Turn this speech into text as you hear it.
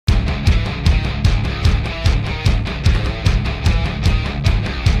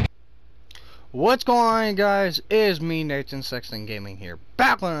What's going on, guys? It is me, Nathan Sexton Gaming here,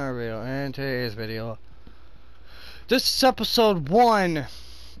 back on another video. And in today's video, this is episode 1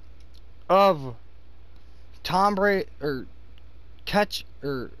 of Tom Brady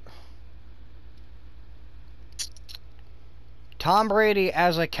Tom Brady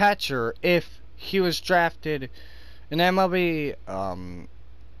as a catcher if he was drafted in MLB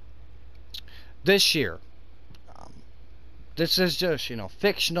this year. This is just,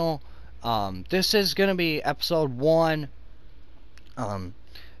 fictional. This is gonna be episode 1.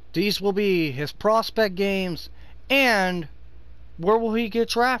 These will be his prospect games and where will he get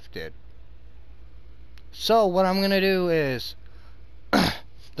drafted. So what I'm gonna do is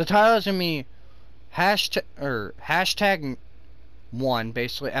the title is gonna be hashtag 1,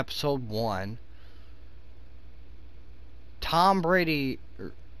 basically episode 1. Tom Brady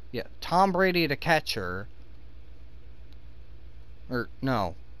the catcher. Or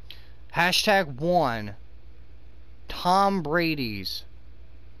no. Hashtag 1, Tom Brady's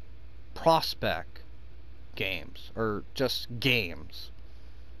prospect games, or just games,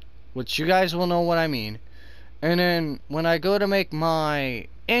 which you guys will know what I mean. And then when I go to make my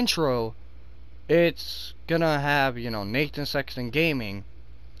intro, it's gonna have, Nathan Sexton Gaming,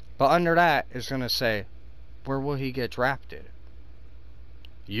 but under that it's gonna say, where will he get drafted?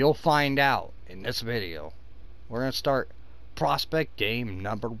 You'll find out in this video. We're gonna start prospect game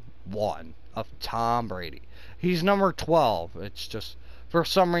number 1 of Tom Brady. He's number 12. It's just for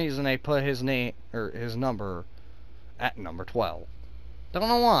some reason they put his name or his number at number 12. Don't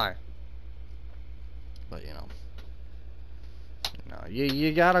know why. But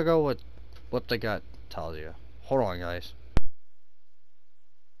you gotta go with what the gut tells you. Hold on, guys.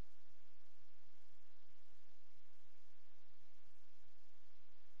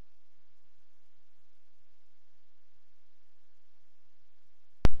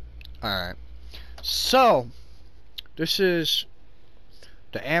 Alright. So, this is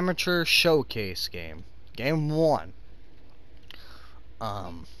the amateur showcase game. Game 1.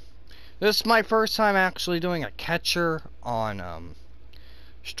 This is my first time actually doing a catcher on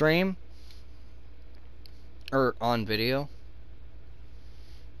stream or on video.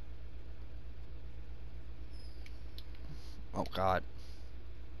 Oh god.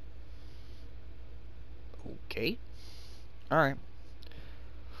 Okay. Alright.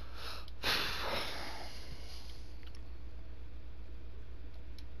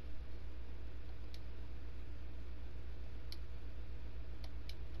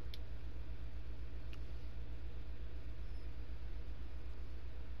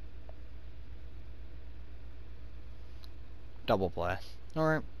 Double play.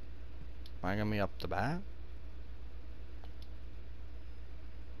 Alright. Am I gonna be up the bat?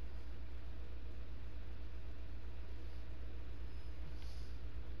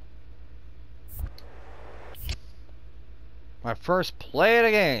 My first play of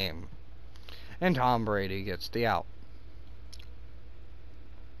the game. And Tom Brady gets the out.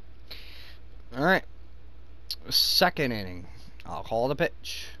 Alright. Second inning. I'll call the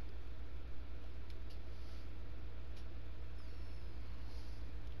pitch.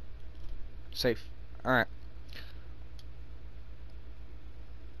 Safe. Alright.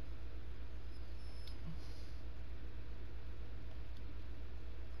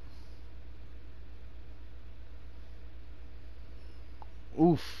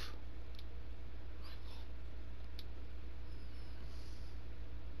 Oof.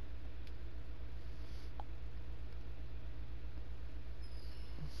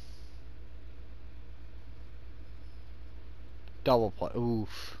 Double play.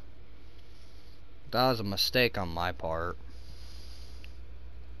 Oof. That was a mistake on my part.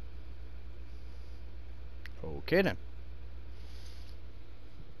 Okay then.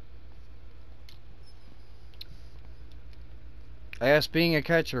 I guess being a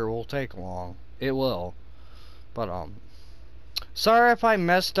catcher will take long. It will. But sorry if I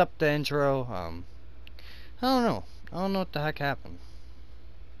messed up the intro. I don't know. I don't know what the heck happened.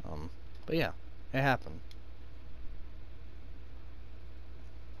 But yeah, it happened.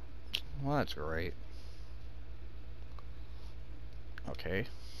 Well, that's great. Okay.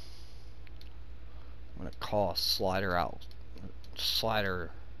 I'm gonna call a slider out.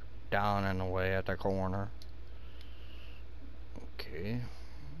 Slider down and away at the corner. Okay.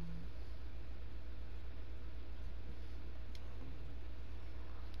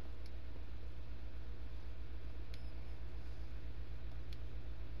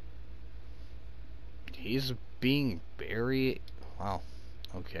 He's being buried. Wow.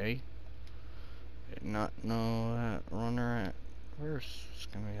 Okay. Did not know that runner at first is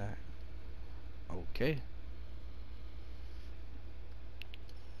gonna be that. Okay.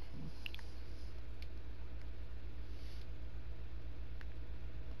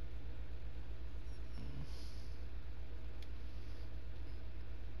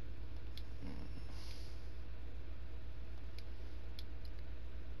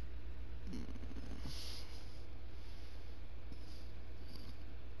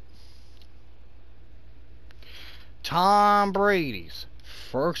 Tom Brady's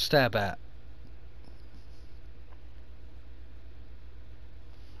first at bat.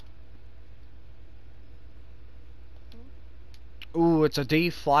 Ooh, it's a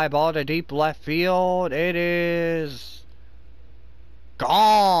deep fly ball to deep left field. It is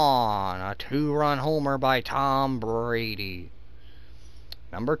gone. A 2-run homer by Tom Brady.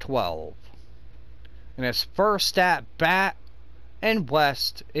 Number 12. And his first at bat, and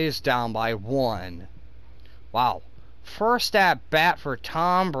West is down by 1. Wow. First at bat for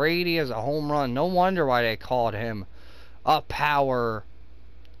Tom Brady as a home run. No wonder why they called him a power,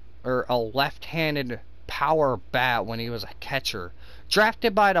 or a left-handed power bat when he was a catcher.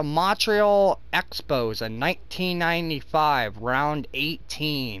 Drafted by the Montreal Expos in 1995, round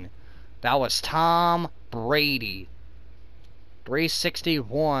 18. That was Tom Brady.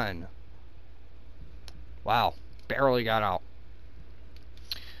 361. Wow, barely got out.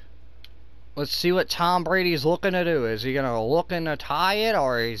 Let's see what Tom Brady's looking to do. Is he going to looking to tie it,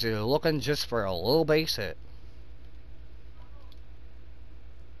 or is he looking just for a little base hit?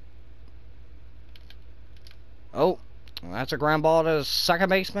 Oh, that's a ground ball to the second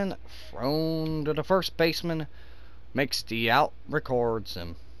baseman. Thrown to the first baseman. Makes the out, records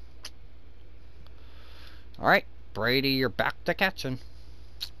him. Alright, Brady, you're back to catching.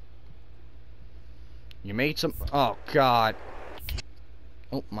 You made some... Oh, God.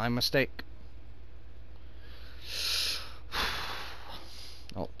 Oh, my mistake.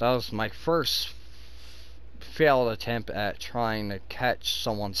 Oh, that was my first failed attempt at trying to catch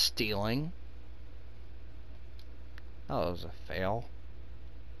someone stealing. Oh, that was a fail.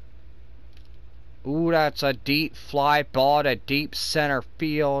 Ooh, that's a deep fly ball to deep center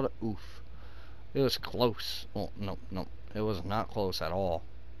field. Oof. It was close. Oh, no, no. It was not close at all.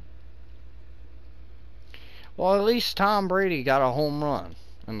 Well, at least Tom Brady got a home run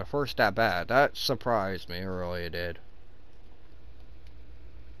in the first at bat. That surprised me, really it did.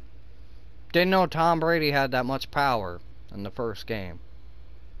 Didn't know Tom Brady had that much power in the first game.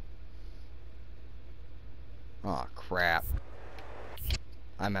 Oh, crap.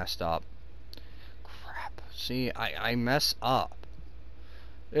 I messed up. Crap. See, I mess up.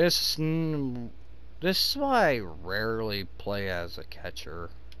 This is why I rarely play as a catcher.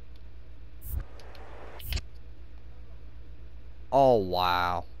 Oh,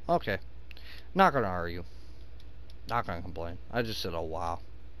 wow. Okay. Not gonna argue. Not gonna complain. I just said, oh, wow.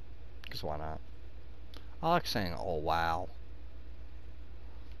 Because why not? I like saying, oh, wow.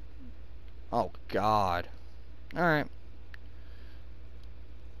 Oh, God. Alright.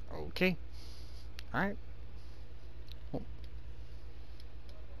 Okay. Alright. Oh.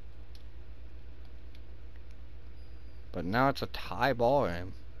 But now it's a tie ball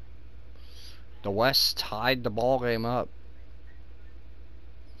game. The West tied the ball game up.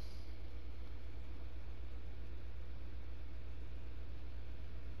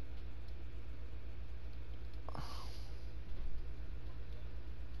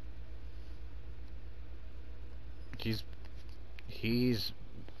 He's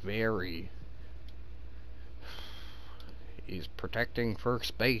very... He's protecting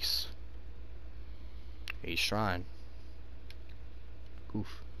first base. He's trying.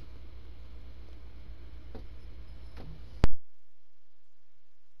 Oof.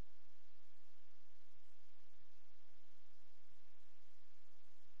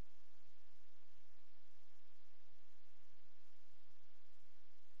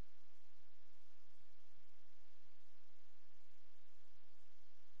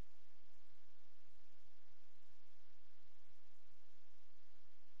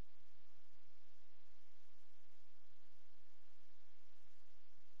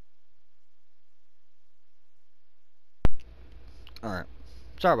 Alright.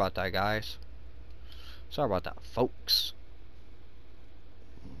 Sorry about that, guys. Sorry about that, folks.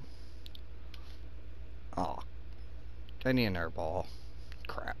 Oh. Get in there, ball.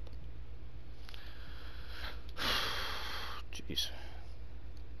 Crap. Jeez.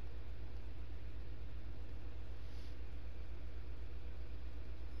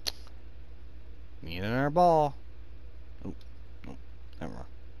 Need in our ball. Oh, no, never mind.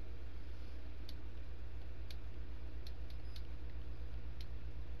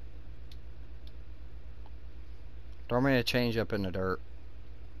 Throw me a change up in the dirt.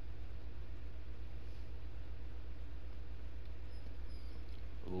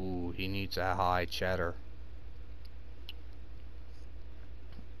 Ooh, he needs a high cheddar.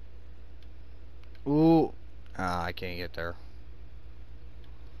 Ooh. Ah, I can't get there.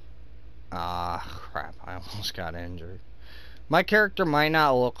 Ah, crap. I almost got injured. My character might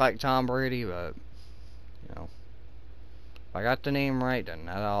not look like Tom Brady, but, you know. If I got the name right, then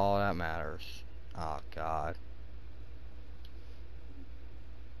that's all that matters. Oh, God.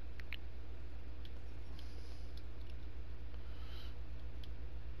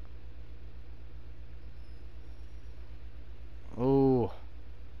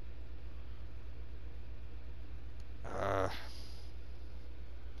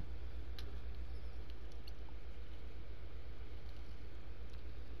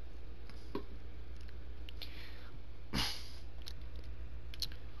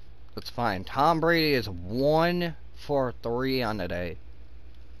 fine. Tom Brady is 1 for 3 on the day.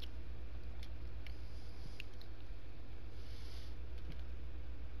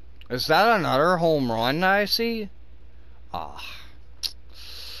 Is that another home run I see? Ah.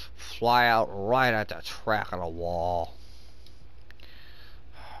 Fly out right at the track of the wall.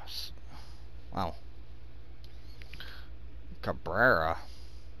 Wow. Cabrera.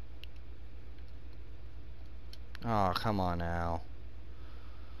 Oh, come on now.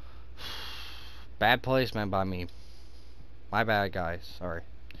 Bad placement by me. My bad, guys. Sorry.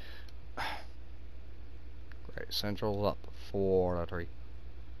 Great. Central up 4-3.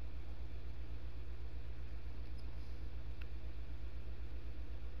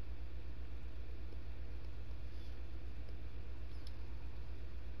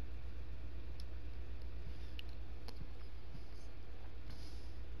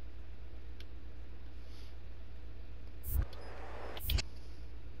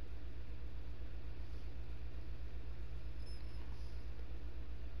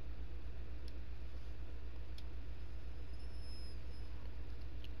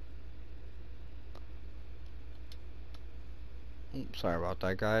 Sorry about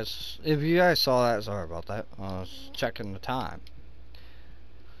that, guys. If you guys saw that, sorry about that. I was checking the time.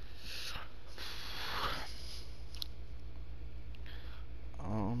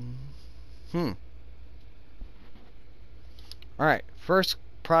 Alright, first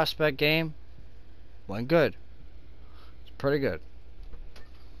prospect game went good. It's pretty good.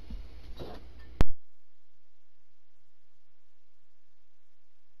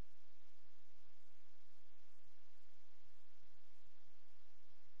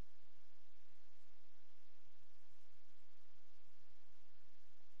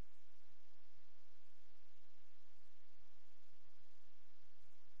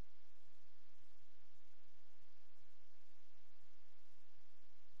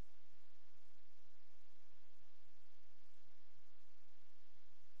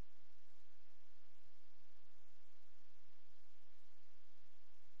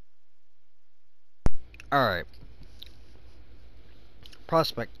 Alright.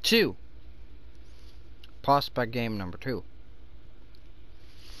 Prospect 2. Prospect game number 2.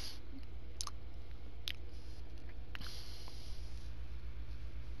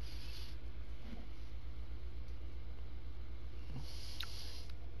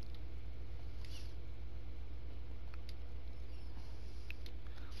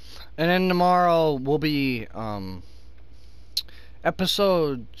 And then tomorrow will be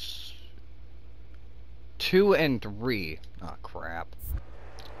episodes 2 and 3. Oh crap.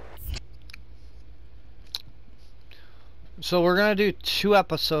 So we're gonna do 2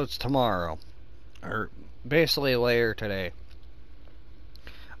 episodes tomorrow. Or basically later today.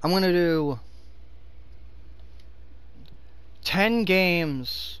 I'm gonna do 10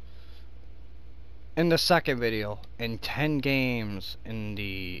 games in the second video and 10 games in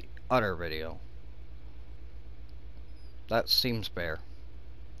the other video. That seems fair.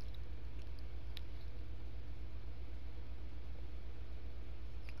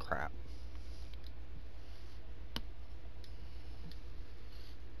 Crap.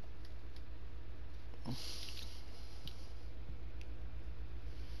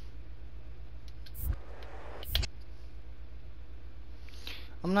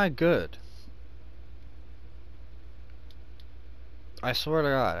 I'm not good. I swear to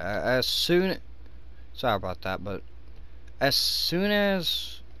God, as soon... Sorry about that, but... As soon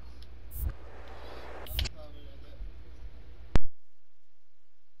as...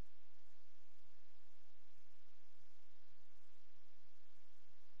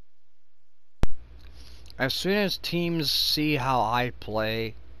 As soon as teams see how I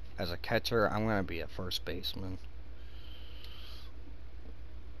play as a catcher, I'm gonna be a first baseman.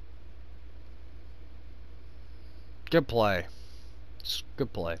 Good play. It's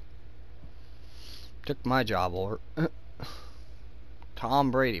good play. Took my job over.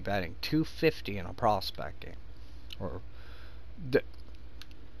 Tom Brady batting .250 in a prospect game. Or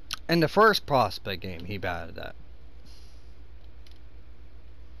in the first prospect game, he batted that.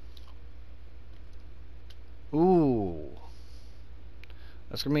 Ooh.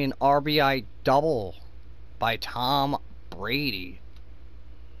 That's going to be an RBI double by Tom Brady.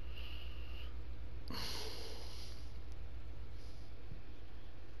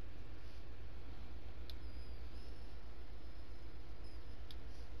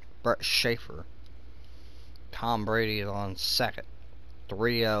 Brett Schaefer. Tom Brady is on second.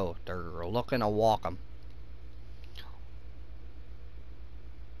 3-0. They're looking to walk him.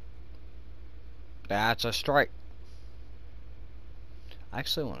 That's a strike. I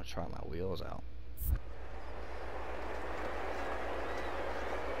actually want to try my wheels out.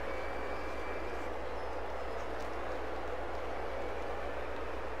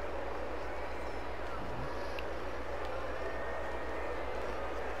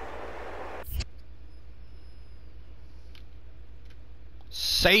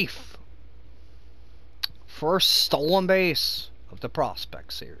 safe. First stolen base of the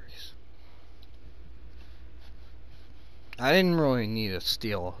Prospect series. I didn't really need to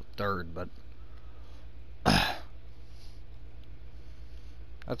steal a third, but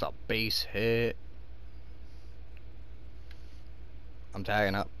that's a base hit. I'm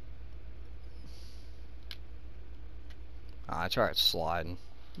tagging up. I tried sliding.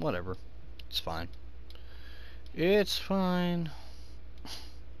 Whatever. It's fine. It's fine.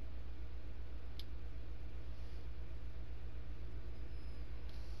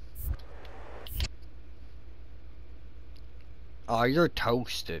 Oh, you're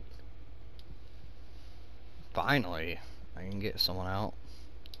toasted. Finally, I can get someone out.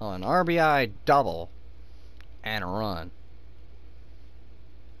 Oh, an RBI double and a run.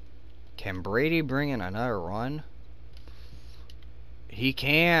 Can Brady bring in another run? He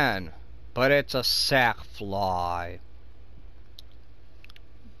can, but it's a sac fly.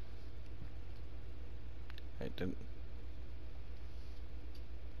 Did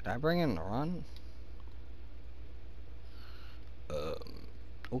I bring in a run?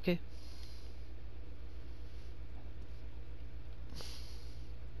 Okay.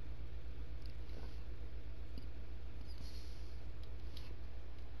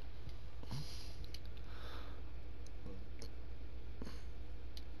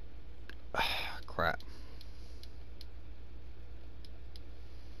 Crap.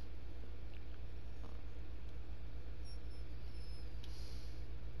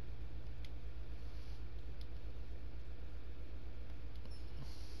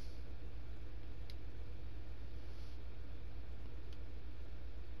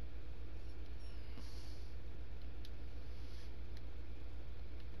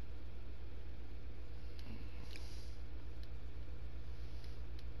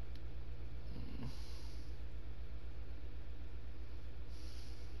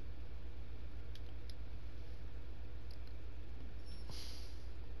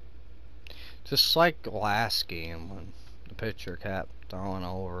 Just like last game when the pitcher kept throwing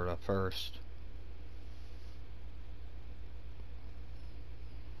over to first.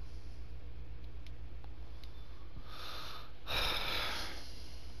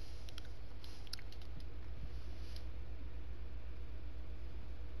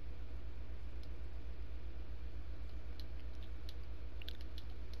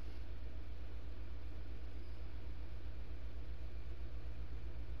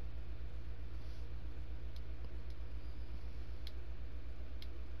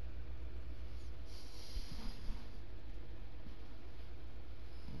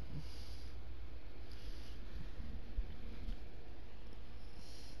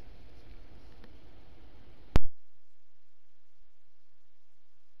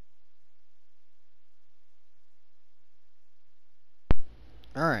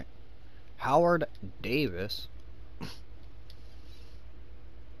 Alright. Howard Davis.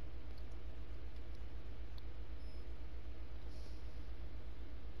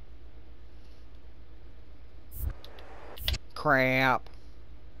 Crap.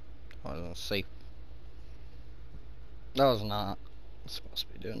 That wasn't safe. That was not supposed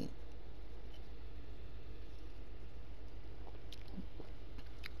to be doing.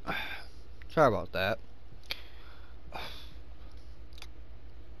 Sorry about that.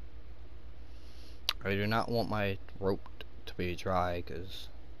 I do not want my rope to be dry because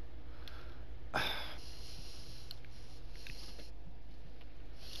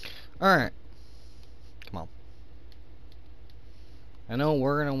alright. Come on. I know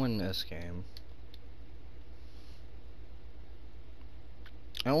we're gonna win this game.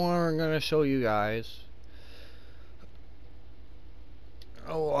 And we're gonna show you guys.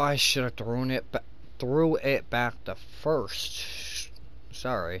 Oh, I should have threw it back to first.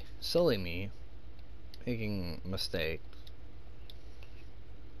 Sorry, silly me. Making mistakes.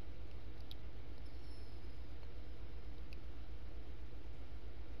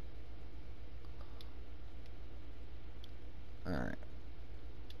 Alright.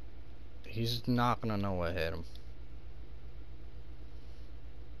 He's not gonna know what hit him.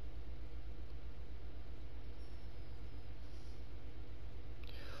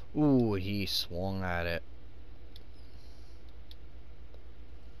 Ooh, he swung at it.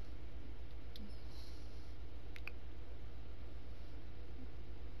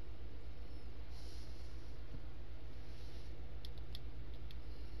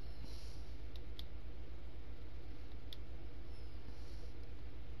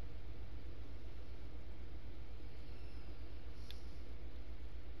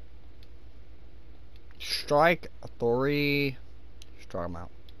 Strike 3. Strike him out.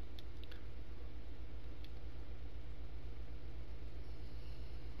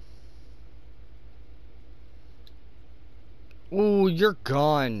 Ooh, you're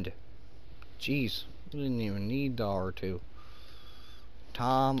gunned. Jeez, didn't even need the R2.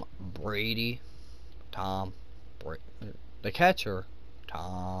 Tom Brady. The catcher.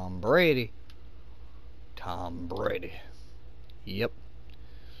 Tom Brady. Tom Brady. Yep.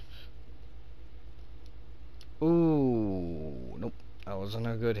 Ooh, nope. That wasn't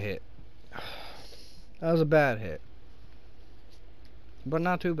a good hit. That was a bad hit. But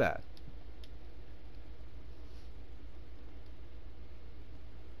not too bad.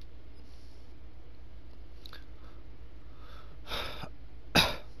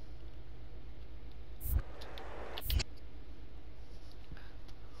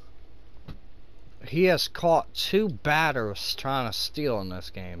 He has caught 2 batters trying to steal in this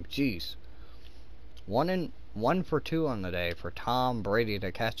game. Jeez. 1 for 2 on the day for Tom Brady,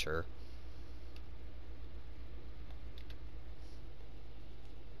 the catcher.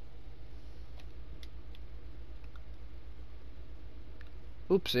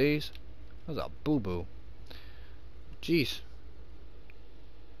 Oopsies. That was a boo-boo. Jeez.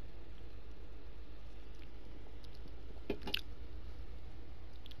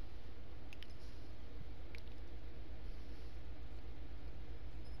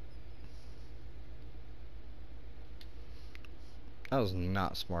 That was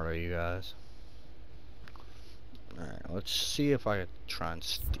not smart of you guys. Alright, let's see if I can try and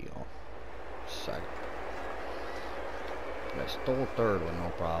steal. Second. I stole third with no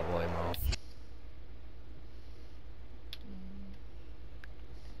problemo.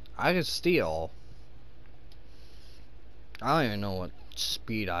 I can steal. I don't even know what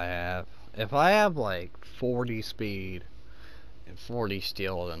speed I have. If I have like 40 speed and 40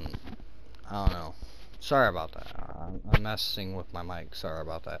 steal, then I don't know. Sorry about that. I'm messing with my mic. Sorry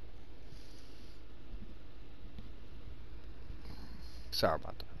about that. Sorry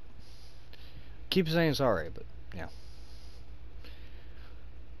about that. Keep saying sorry, but yeah.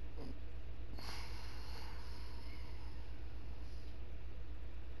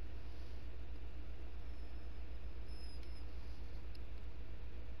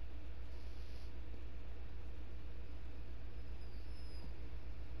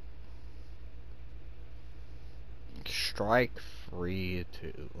 Strike free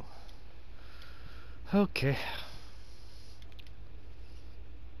too. Okay.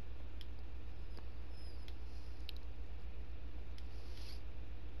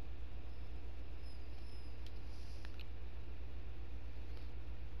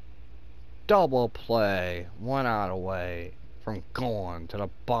 Double play, 1 out away from going to the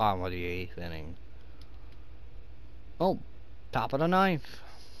bottom of the 8th inning. Oh, top of the 9th.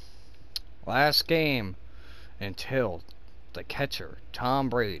 Last game until the catcher, Tom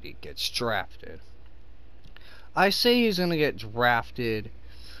Brady, gets drafted. I say he's gonna get drafted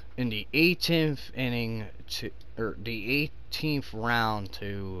in the 18th inning or the 18th round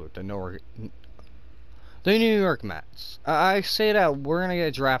to the New York Mets. I say that we're gonna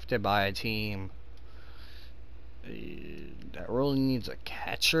get drafted by a team that really needs a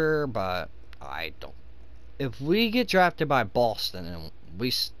catcher, but I don't. If we get drafted by Boston and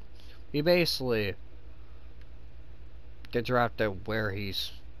we basically get drafted where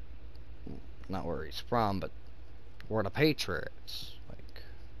he's not where he's from, but where the Patriots. Like,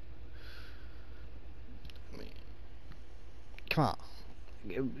 I mean, come on.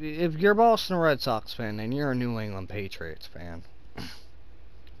 If you're a Boston Red Sox fan, then you're a New England Patriots fan. Come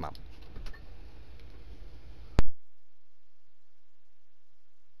on.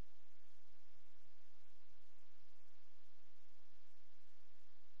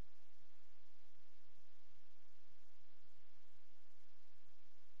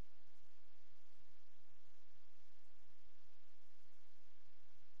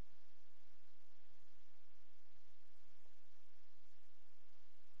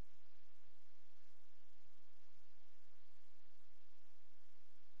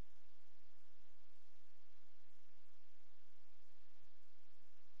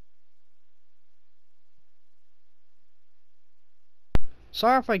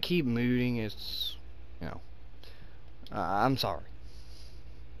 Sorry if I keep muting. It's, you know, I'm sorry.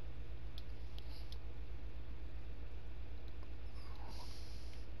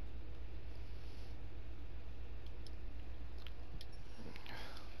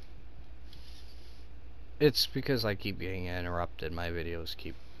 It's because I keep getting interrupted. My videos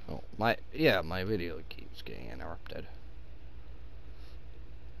keep, my video keeps getting interrupted.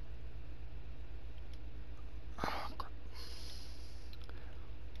 Oh, crap.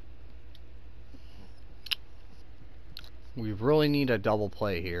 We really need a double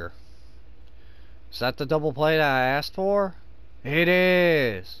play here. Is that the double play that I asked for? It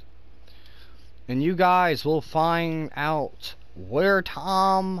is. And you guys will find out where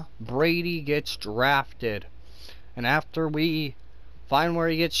Tom Brady gets drafted. And after we find where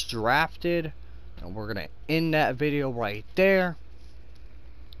he gets drafted, and we're gonna end that video right there,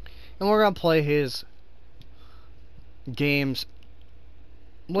 and we're gonna play his games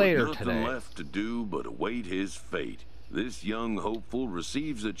later With today. nothing left to do but await his fate, this young hopeful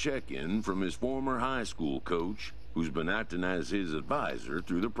receives a check-in from his former high school coach, who's been acting as his advisor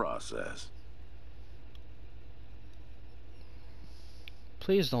through the process.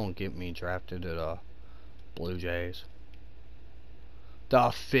 Please don't get me drafted to the Blue Jays.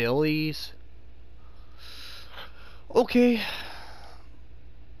 The Phillies? Okay.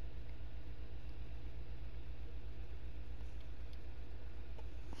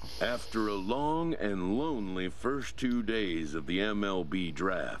 After a long and lonely first 2 days of the MLB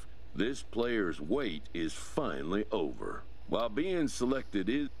draft, this player's wait is finally over. While being selected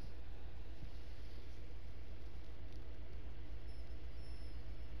is